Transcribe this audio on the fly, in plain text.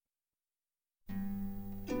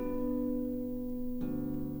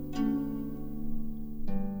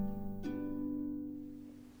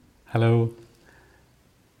Hello,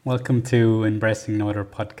 welcome to Embracing No Other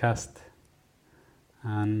podcast.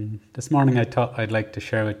 And this morning I thought I'd like to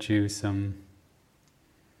share with you some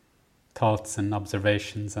thoughts and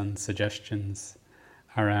observations and suggestions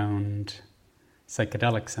around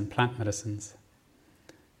psychedelics and plant medicines,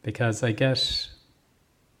 because I get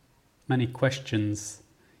many questions,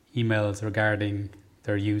 emails regarding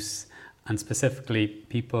their use, and specifically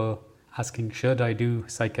people asking, should I do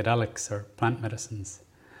psychedelics or plant medicines?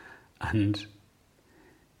 And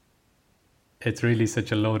it's really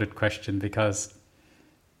such a loaded question, because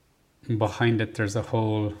behind it there's a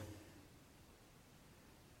whole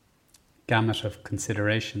gamut of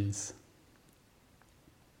considerations.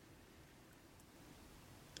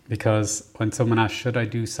 Because when someone asks, should I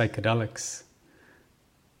do psychedelics?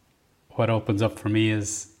 What opens up for me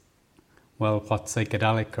is, well, what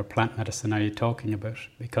psychedelic or plant medicine are you talking about?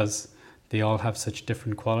 Because they all have such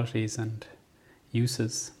different qualities and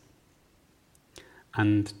uses.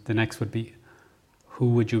 And the next would be,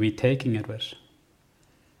 who would you be taking it with?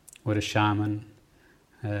 With a shaman,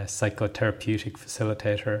 a psychotherapeutic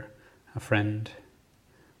facilitator, a friend?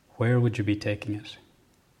 Where would you be taking it?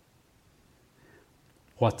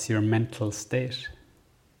 What's your mental state?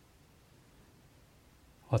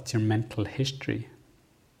 What's your mental history?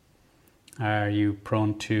 Are you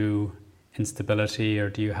prone to instability, or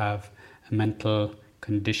do you have a mental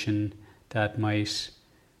condition that might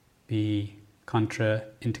be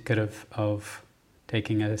contraindicative of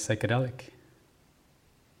taking a psychedelic?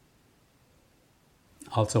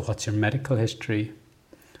 Also, what's your medical history?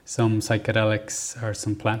 Some psychedelics or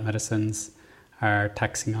some plant medicines are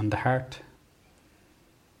taxing on the heart.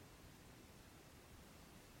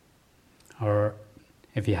 Or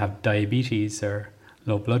if you have diabetes or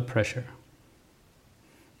low blood pressure.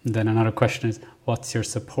 And then another question is, what's your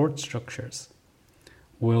support structures?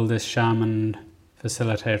 Will this shaman,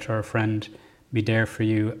 facilitator or friend be there for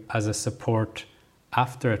you as a support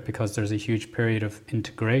after it, because there's a huge period of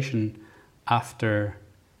integration after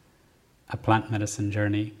a plant medicine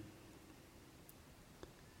journey?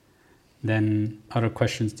 Then other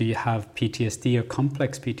questions, do you have PTSD or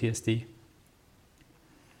complex PTSD?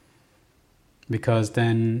 Because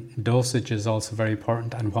then dosage is also very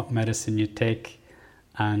important, and what medicine you take,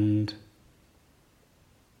 and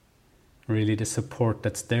really the support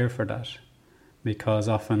that's there for that. Because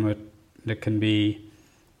often there can be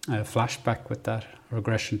a flashback with that,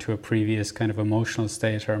 regression to a previous kind of emotional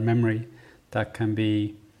state or memory that can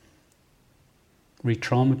be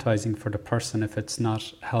re-traumatizing for the person if it's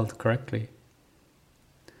not held correctly.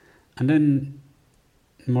 And then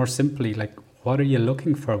more simply, like, what are you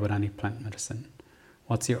looking for with any plant medicine?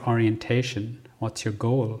 What's your orientation? What's your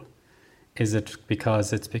goal? Is it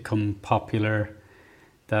because it's become popular,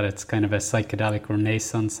 that it's kind of a psychedelic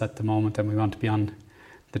renaissance at the moment and we want to be on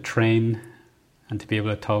the train and to be able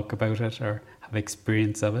to talk about it or have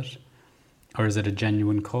experience of it? Or is it a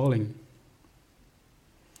genuine calling?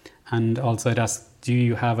 And also I'd ask, do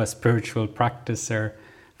you have a spiritual practice or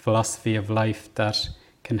philosophy of life that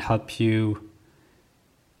can help you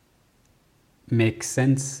make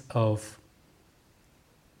sense of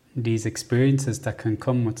these experiences that can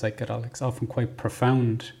come with psychedelics, often quite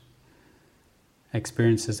profound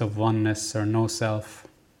experiences of oneness or no self,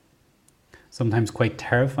 sometimes quite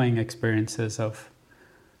terrifying experiences of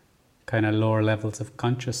kind of lower levels of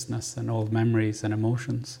consciousness and old memories and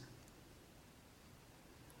emotions.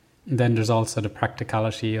 And then there's also the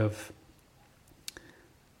practicality of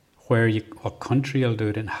what country you'll do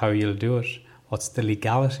it in, how you'll do it, what's the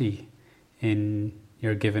legality in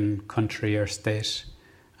your given country or state,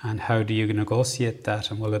 and how do you negotiate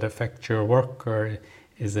that, and will it affect your work, or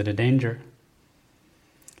is it a danger?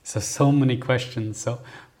 So many questions. So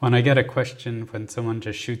when I get a question, when someone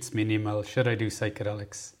just shoots me an email, should I do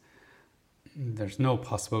psychedelics? There's no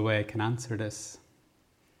possible way I can answer this.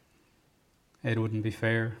 It wouldn't be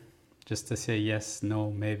fair just to say yes, no,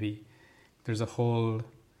 maybe. There's a whole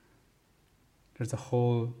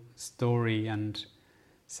story and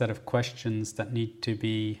set of questions that need to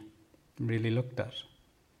be really looked at.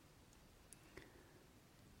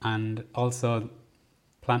 And also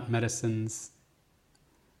plant medicines,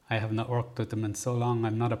 I have not worked with them in so long.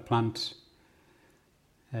 I'm not a plant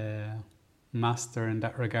master in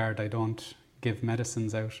that regard. I don't give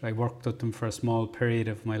medicines out. I worked with them for a small period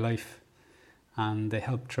of my life, and they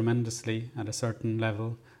helped tremendously at a certain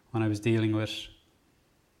level when I was dealing with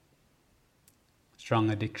strong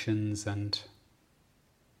addictions and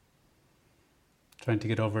trying to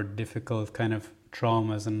get over difficult kind of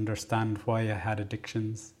traumas and understand why I had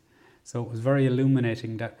addictions. So it was very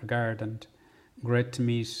illuminating in that regard, and great to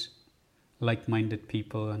meet like-minded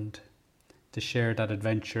people and to share that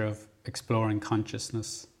adventure of exploring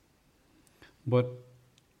consciousness. But,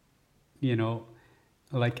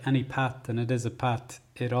 like any path, and it is a path,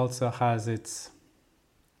 it also has its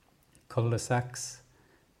cul-de-sacs.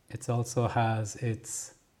 It also has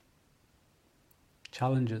its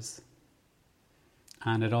challenges.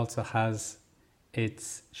 And it also has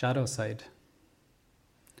its shadow side.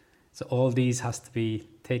 So all these has to be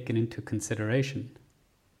taken into consideration.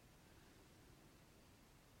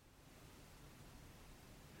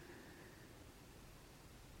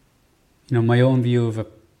 My own view of a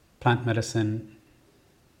plant medicine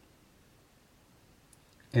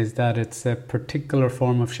is that it's a particular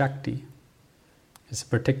form of Shakti. It's a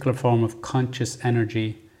particular form of conscious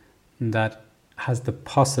energy that has the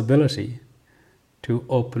possibility to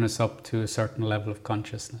open us up to a certain level of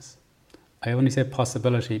consciousness. I only say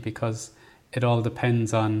possibility because it all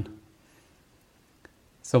depends on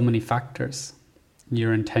so many factors.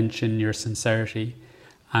 Your intention, your sincerity,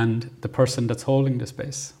 and the person that's holding the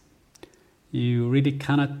space. You really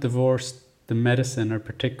cannot divorce the medicine or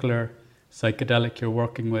particular psychedelic you're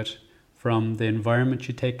working with from the environment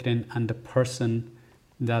you take it in and the person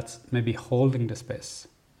that's maybe holding the space,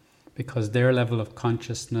 because their level of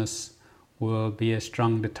consciousness will be a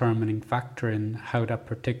strong determining factor in how that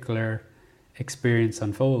particular experience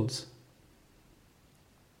unfolds.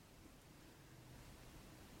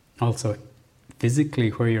 Also, physically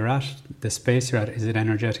where you're at, the space you're at, is it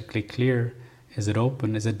energetically clear? Is it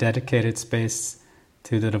open? Is it dedicated space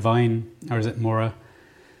to the divine? Or is it more a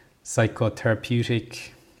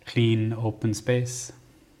psychotherapeutic, clean, open space?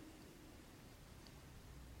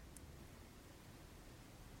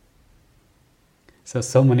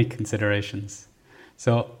 So many considerations.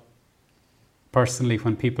 So personally,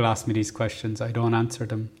 when people ask me these questions, I don't answer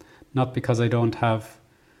them. Not because I don't have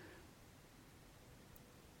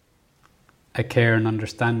a care and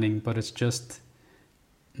understanding, but it's just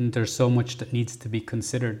there's so much that needs to be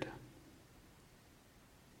considered.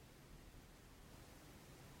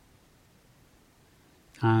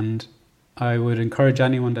 And I would encourage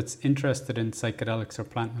anyone that's interested in psychedelics or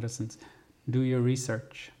plant medicines, do your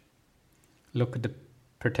research. Look at the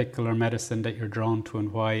particular medicine that you're drawn to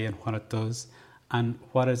and why and what it does and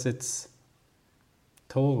what is its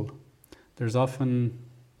toll. There's often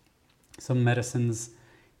some medicines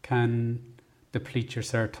can deplete your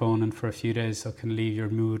serotonin for a few days, so it can leave your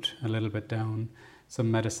mood a little bit down. Some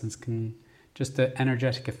medicines can, just the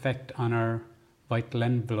energetic effect on our vital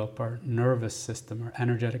envelope, our nervous system, our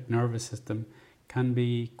energetic nervous system, can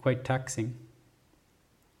be quite taxing.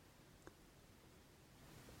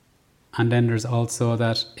 And then there's also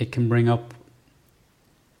that it can bring up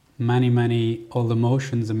many old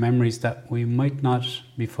emotions and memories that we might not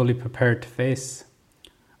be fully prepared to face.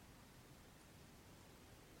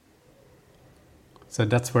 So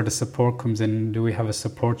that's where the support comes in. Do we have a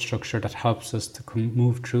support structure that helps us to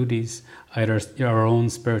move through these, either our own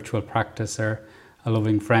spiritual practice or a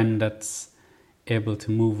loving friend that's able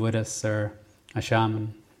to move with us, or a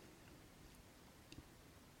shaman?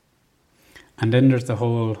 And then there's the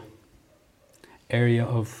whole area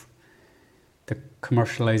of the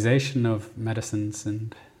commercialization of medicines,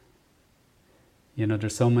 and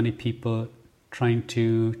there's so many people trying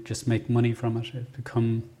to just make money from it. It's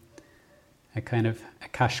become a kind of a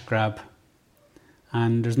cash grab,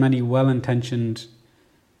 and there's many well-intentioned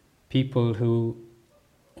people who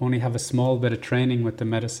only have a small bit of training with the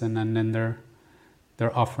medicine, and then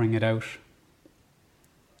they're offering it out,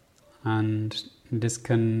 and this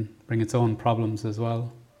can bring its own problems as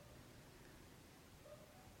well.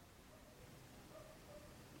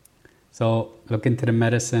 So look into the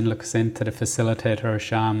medicine, look into the facilitator or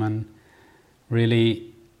shaman,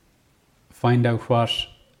 really find out what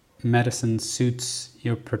medicine suits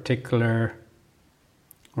your particular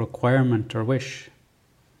requirement or wish.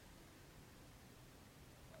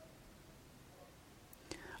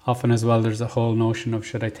 Often as well, there's a whole notion of,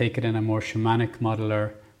 should I take it in a more shamanic model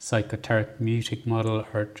or psychotherapeutic model,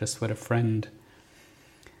 or just with a friend?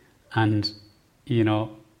 And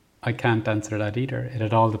I can't answer that either.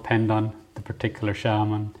 It'd all depend on the particular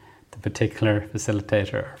shaman, the particular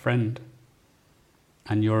facilitator or friend,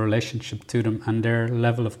 and your relationship to them, and their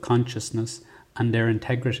level of consciousness and their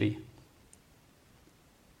integrity.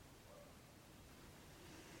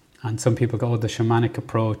 And some people go, the shamanic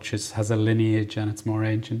approach has a lineage and it's more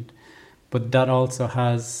ancient. But that also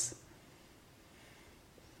has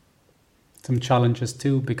some challenges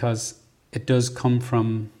too, because it does come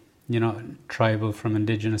from, tribal, from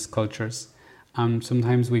indigenous cultures. And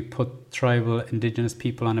sometimes we put tribal, indigenous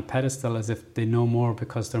people on a pedestal as if they know more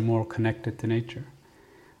because they're more connected to nature.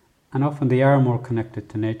 And often they are more connected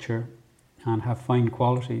to nature and have fine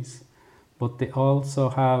qualities. but they also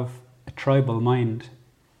have a tribal mind.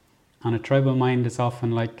 And a tribal mind is often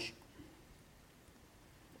like,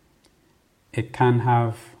 it can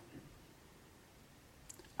have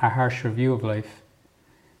a harsher view of life,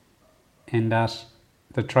 in that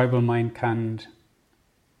the tribal mind can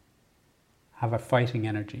have a fighting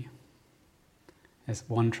energy. It's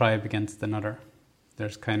one tribe against another.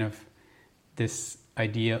 There's kind of this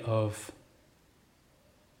idea of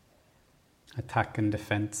attack and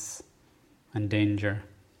defense and danger.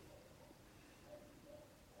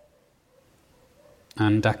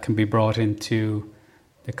 And that can be brought into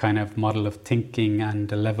the kind of model of thinking and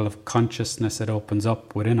the level of consciousness it opens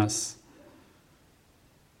up within us.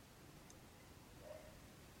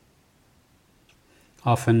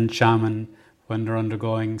 Often shaman, when they're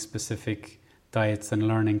undergoing specific diets and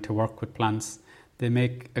learning to work with plants, they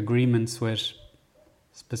make agreements with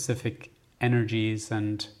specific energies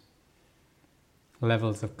and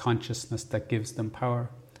levels of consciousness that gives them power.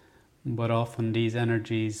 But often these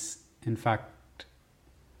energies, in fact,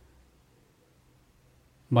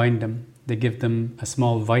 bind them. They give them a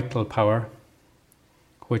small vital power,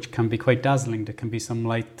 which can be quite dazzling. There can be some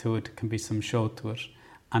light to it, there can be some show to it,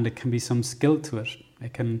 and there can be some skill to it.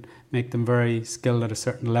 It can make them very skilled at a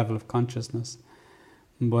certain level of consciousness,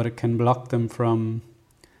 but it can block them from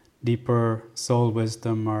deeper soul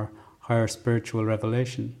wisdom or higher spiritual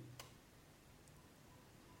revelation.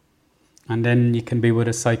 And then you can be with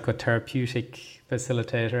a psychotherapeutic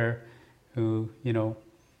facilitator who,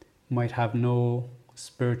 might have no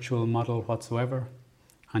spiritual model whatsoever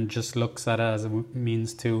and just looks at it as a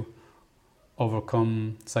means to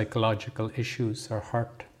overcome psychological issues or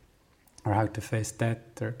hurt, or how to face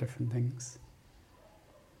death or different things.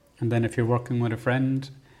 And then if you're working with a friend,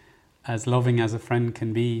 as loving as a friend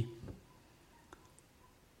can be,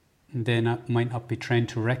 they might not be trained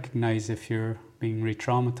to recognize if you're being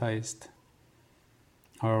re-traumatized,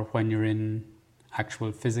 or when you're in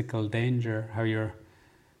actual physical danger, how your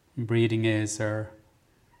breathing is, or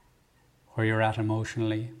where you're at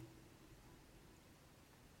emotionally.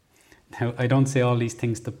 Now, I don't say all these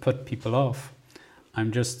things to put people off.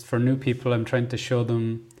 For new people, I'm trying to show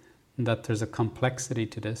them that there's a complexity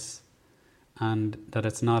to this, and that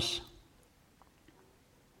it's not.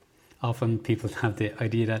 Often people have the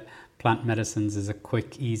idea that plant medicines is a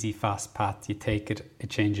quick, easy, fast path. You take it, it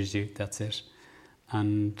changes you, that's it.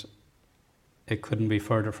 And it couldn't be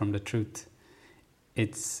further from the truth.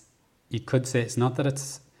 You could say it's not that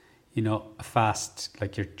it's, a fast,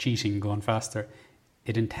 like you're cheating, going faster.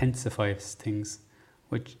 It intensifies things,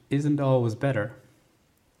 which isn't always better.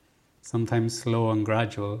 Sometimes slow and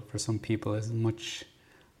gradual for some people is much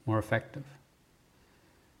more effective.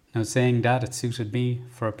 Now, saying that, it suited me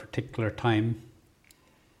for a particular time,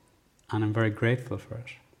 and I'm very grateful for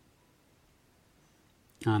it.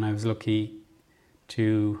 And I was lucky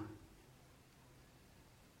to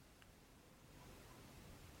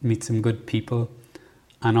meet some good people,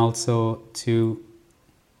 and also to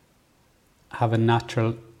have a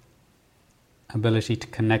natural ability to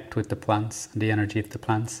connect with the plants and the energy of the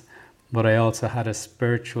plants. But I also had a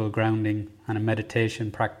spiritual grounding and a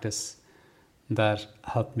meditation practice that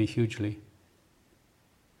helped me hugely.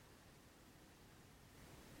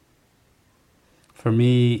 For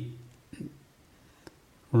me,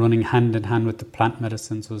 running hand in hand with the plant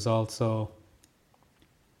medicines was also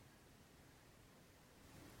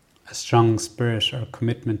a strong spirit or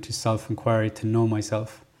commitment to self-inquiry, to know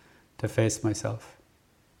myself, to face myself.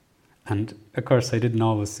 And of course I didn't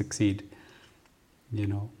always succeed,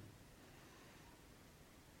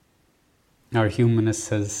 Our humanness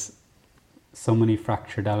has so many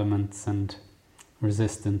fractured elements and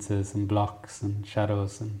resistances and blocks and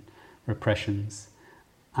shadows and repressions.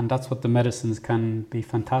 And that's what the medicines can be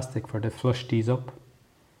fantastic for. They flush these up.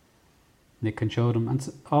 They can show them,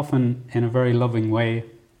 and often in a very loving way,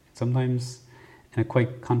 sometimes in a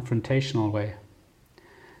quite confrontational way.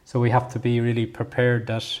 So we have to be really prepared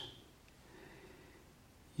that,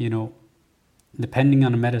 depending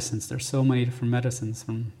on the medicines, there's so many different medicines,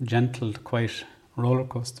 from gentle to quite roller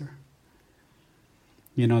coaster.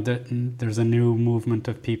 There's a new movement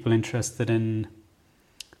of people interested in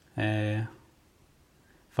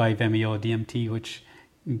 5-MeO-DMT, which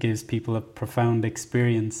gives people a profound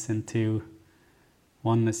experience into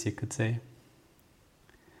oneness, you could say.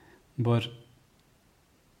 But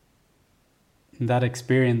that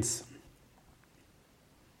experience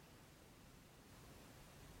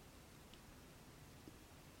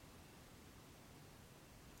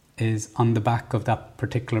is on the back of that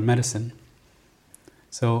particular medicine.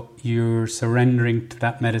 So you're surrendering to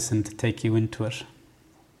that medicine to take you into it,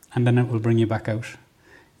 and then it will bring you back out.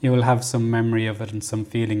 You will have some memory of it and some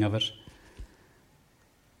feeling of it,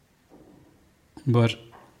 but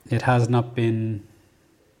it has not been,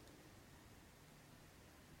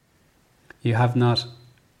 you have not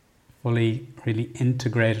fully really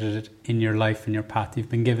integrated it in your life and your path. You've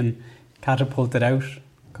been given, catapulted out,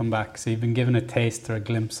 come back. So you've been given a taste or a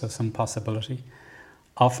glimpse of some possibility.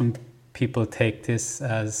 Often people take this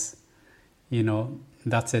as,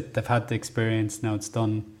 that's it, they've had the experience, now it's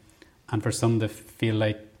done. And for some, they feel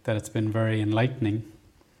like that it's been very enlightening,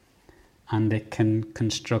 and they can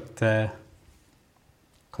construct a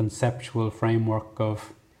conceptual framework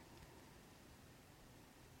of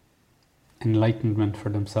enlightenment for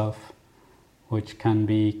themselves, which can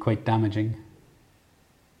be quite damaging.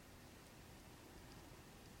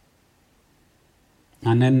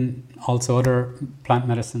 And then also other plant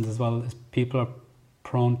medicines as well, is people are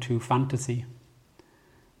prone to fantasy.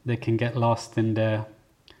 They can get lost in the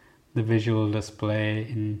visual display,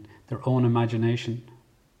 in their own imagination.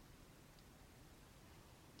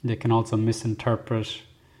 They can also misinterpret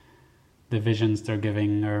the visions they're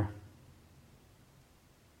giving, or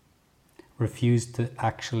refuse to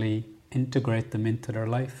actually integrate them into their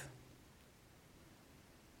life.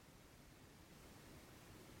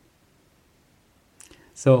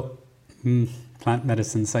 So, plant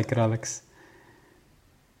medicine, psychedelics,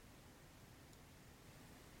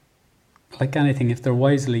 like anything, if they're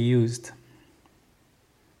wisely used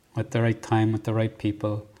at the right time, with the right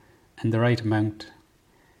people, and the right amount,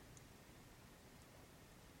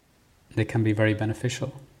 they can be very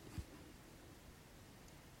beneficial.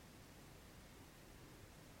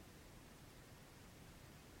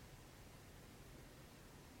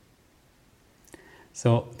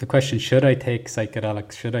 So the question, should I take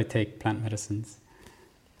psychedelics? Should I take plant medicines?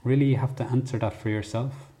 Really, you have to answer that for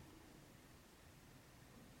yourself.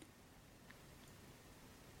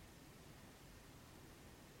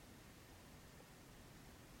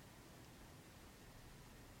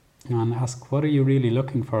 And ask, what are you really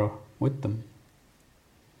looking for with them?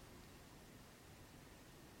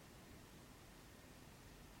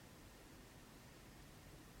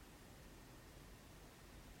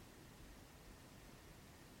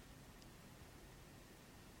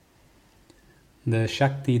 The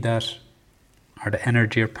Shakti that, or the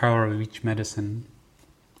energy or power of each medicine,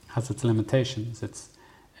 has its limitations.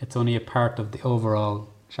 It's only a part of the overall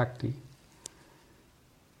Shakti,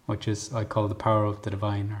 which is, I call, the power of the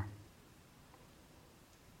divine.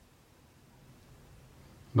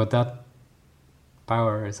 But that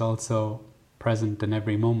power is also present in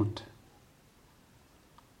every moment,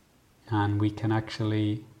 and we can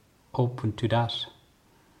actually open to that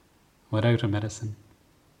without a medicine.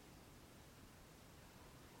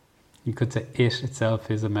 You could say it itself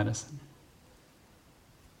is a medicine,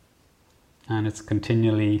 and it's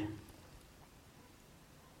continually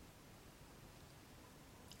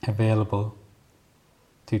available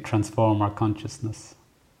to transform our consciousness.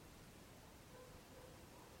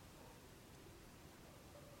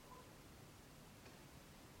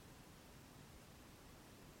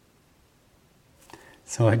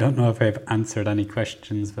 So I don't know if I've answered any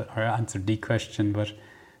questions, or answered the question, but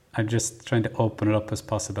I'm just trying to open it up as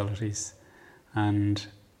possibilities, and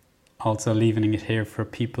also leaving it here for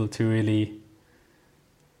people to really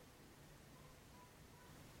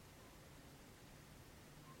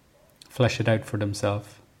flesh it out for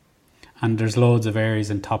themselves. And there's loads of areas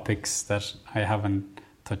and topics that I haven't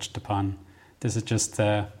touched upon. This is just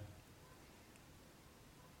a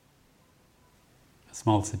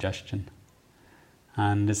small suggestion.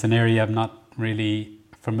 And it's an area I'm not really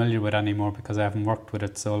familiar with anymore because I haven't worked with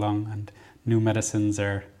it so long, and new medicines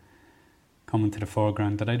are coming to the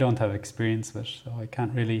foreground that I don't have experience with, so I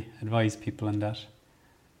can't really advise people on that.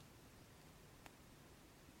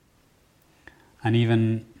 And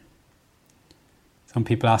even some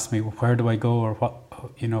people ask me, well, where do I go, or what,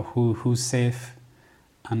 who's safe?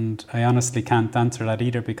 And I honestly can't answer that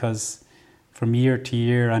either, because from year to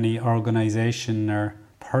year, any organization or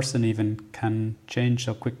person even can change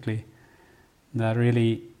so quickly that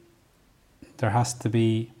really there has to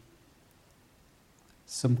be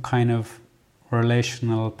some kind of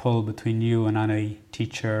relational pull between you and any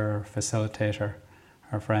teacher or facilitator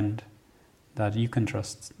or friend that you can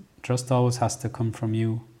trust. Trust always has to come from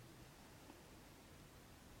you.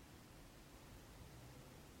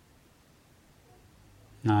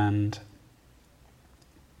 And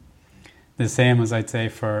the same as I'd say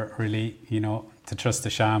for really, to trust a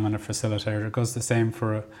shaman or facilitator, it goes the same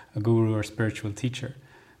for a guru or spiritual teacher.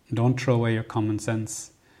 Don't throw away your common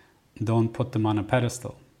sense. Don't put them on a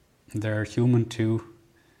pedestal. They're human too.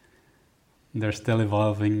 They're still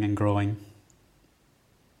evolving and growing.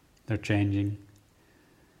 They're changing.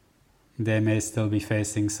 they may still be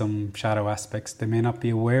facing some shadow aspects. They may not be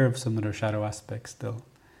aware of some of their shadow aspects still.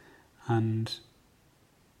 And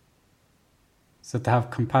so to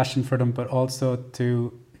have compassion for them, but also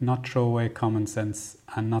to not throw away common sense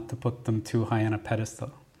and not to put them too high on a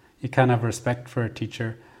pedestal. You can have respect for a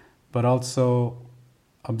teacher, but also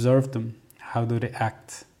observe them. How do they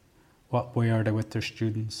act? What way are they with their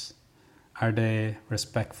students? Are they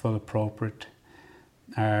respectful, appropriate?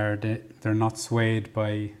 They're not swayed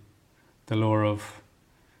by the lure of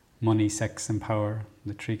money, sex and power,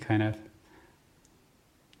 the three kind of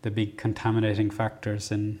the big contaminating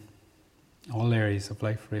factors in all areas of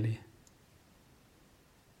life, really.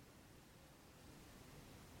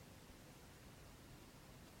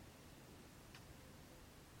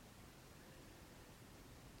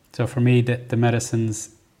 So for me, the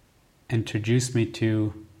medicines introduced me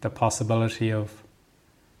to the possibility of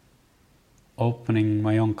opening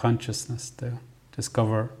my own consciousness to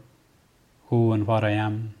discover who and what I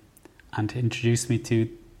am, and to introduce me to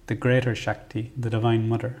the greater Shakti, the Divine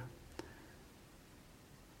Mother,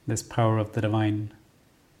 this power of the Divine.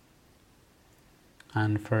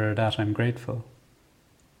 And for that I'm grateful.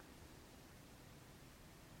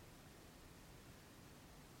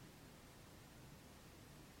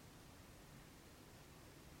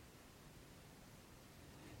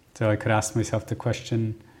 So I could ask myself the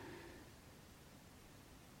question,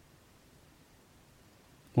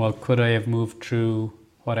 well, could I have moved through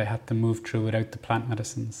what I had to move through without the plant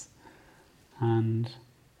medicines? And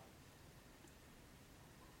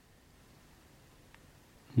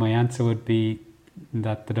my answer would be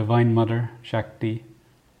that the Divine Mother, Shakti,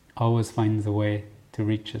 always finds a way to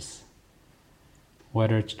reach us.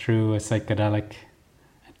 Whether it's through a psychedelic,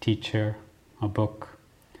 a teacher, a book,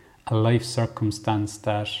 a life circumstance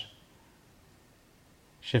that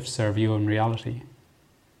shifts our view on reality.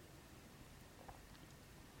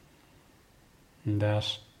 And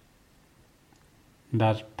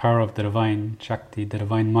that power of the Divine Shakti, the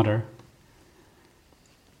Divine Mother,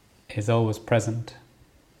 is always present.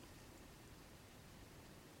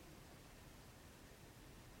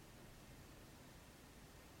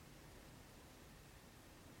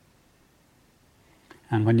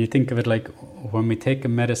 And when you think of it, like when we take a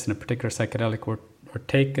medicine, a particular psychedelic, we're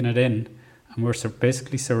taking it in and we're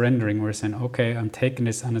basically surrendering. We're saying, okay, I'm taking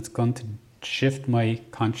this and it's going to shift my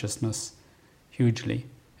consciousness hugely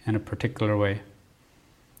in a particular way.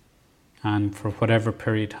 And for whatever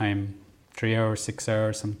period of time, 3 hours, 6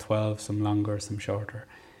 hours, some 12, some longer, some shorter.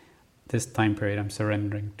 This time period, I'm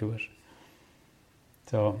surrendering to it.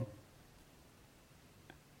 So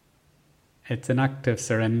it's an act of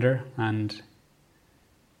surrender, and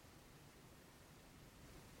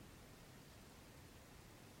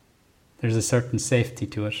there's a certain safety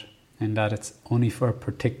to it in that it's only for a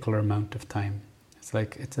particular amount of time. It's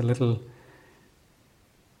like it's a little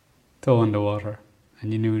toe in the water,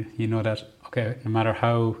 and you know that, okay, no matter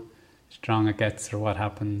how strong it gets or what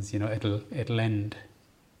happens, it'll end.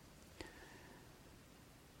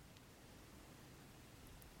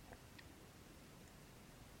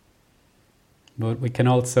 But we can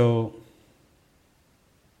also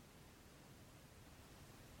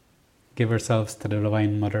give ourselves to the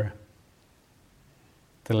Divine Mother,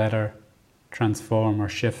 to let her transform or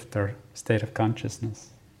shift our state of consciousness.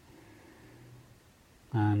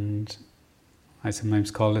 And I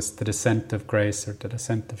sometimes call this the descent of grace or the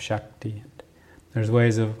descent of Shakti. There's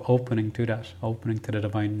ways of opening to that, opening to the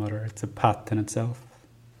Divine Mother. It's a path in itself.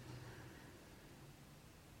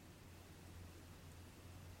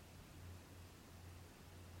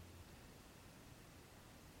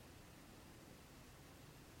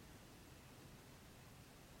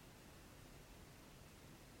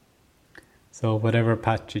 So whatever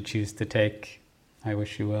path you choose to take, I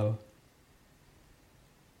wish you well.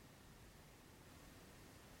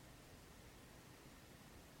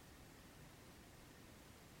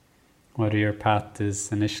 Whether your path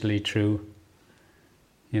is initially through,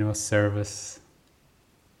 service,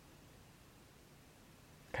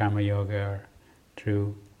 karma yoga, or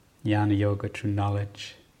through jnana yoga, through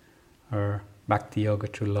knowledge, or bhakti yoga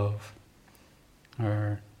through love,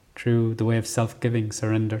 or through the way of self-giving,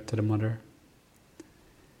 surrender to the Mother,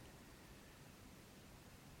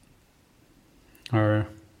 or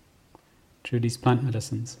through these plant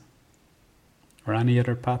medicines, or any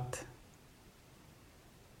other path.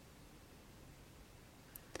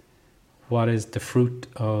 What is the fruit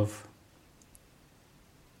of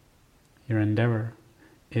your endeavor?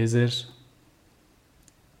 Is it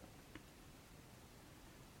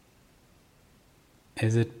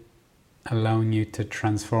allowing you to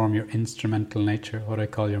transform your instrumental nature, what I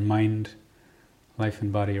call your mind, life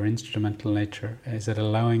and body, your instrumental nature? Is it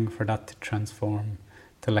allowing for that to transform,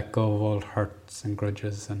 to let go of old hurts and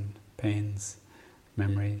grudges and pains,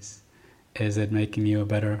 memories? Is it making you a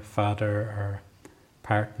better father or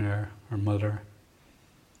partner or mother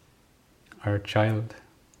or child?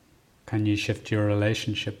 Can you shift your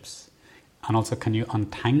relationships? And also, can you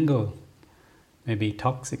untangle maybe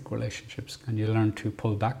toxic relationships? Can you learn to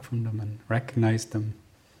pull back from them and recognize them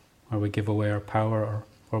where we give away our power or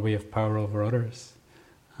where we have power over others,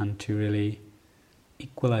 and to really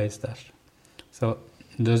equalize that? So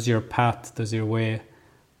does your path, does your way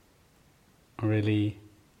really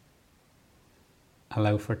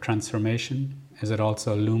allow for transformation? Is it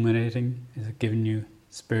also illuminating? Is it giving you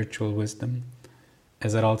spiritual wisdom?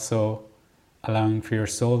 Is it also allowing for your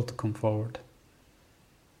soul to come forward?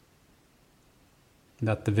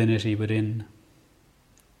 That divinity within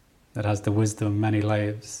that has the wisdom of many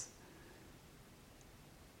lives.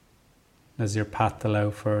 Does your path allow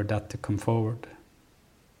for that to come forward?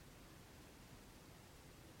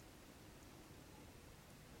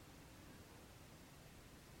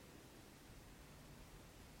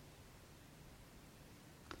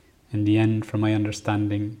 In the end, from my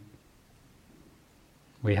understanding,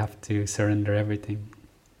 we have to surrender everything.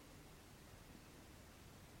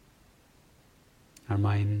 Our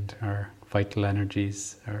mind, our vital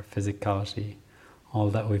energies, our physicality, all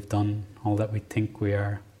that we've done, all that we think we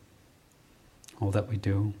are, all that we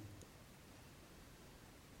do.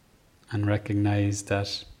 And recognize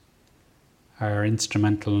that our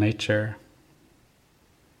instrumental nature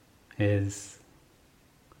is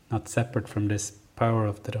not separate from this power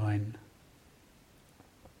of the divine.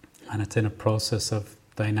 And it's in a process of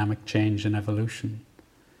dynamic change and evolution.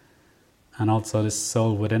 And also this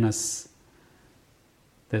soul within us,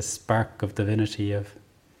 this spark of divinity, of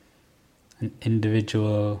an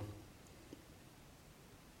individual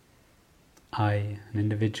I, an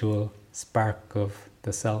individual spark of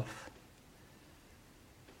the self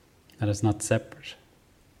that is not separate.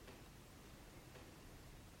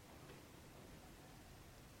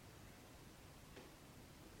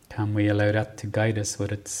 Can we allow that to guide us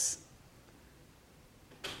with its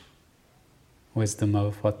wisdom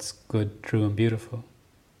of what's good, true and beautiful?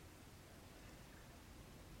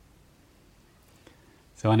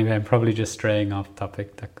 So anyway, I'm probably just straying off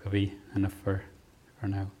topic. That could be enough for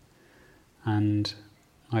now. And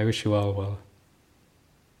I wish you all well.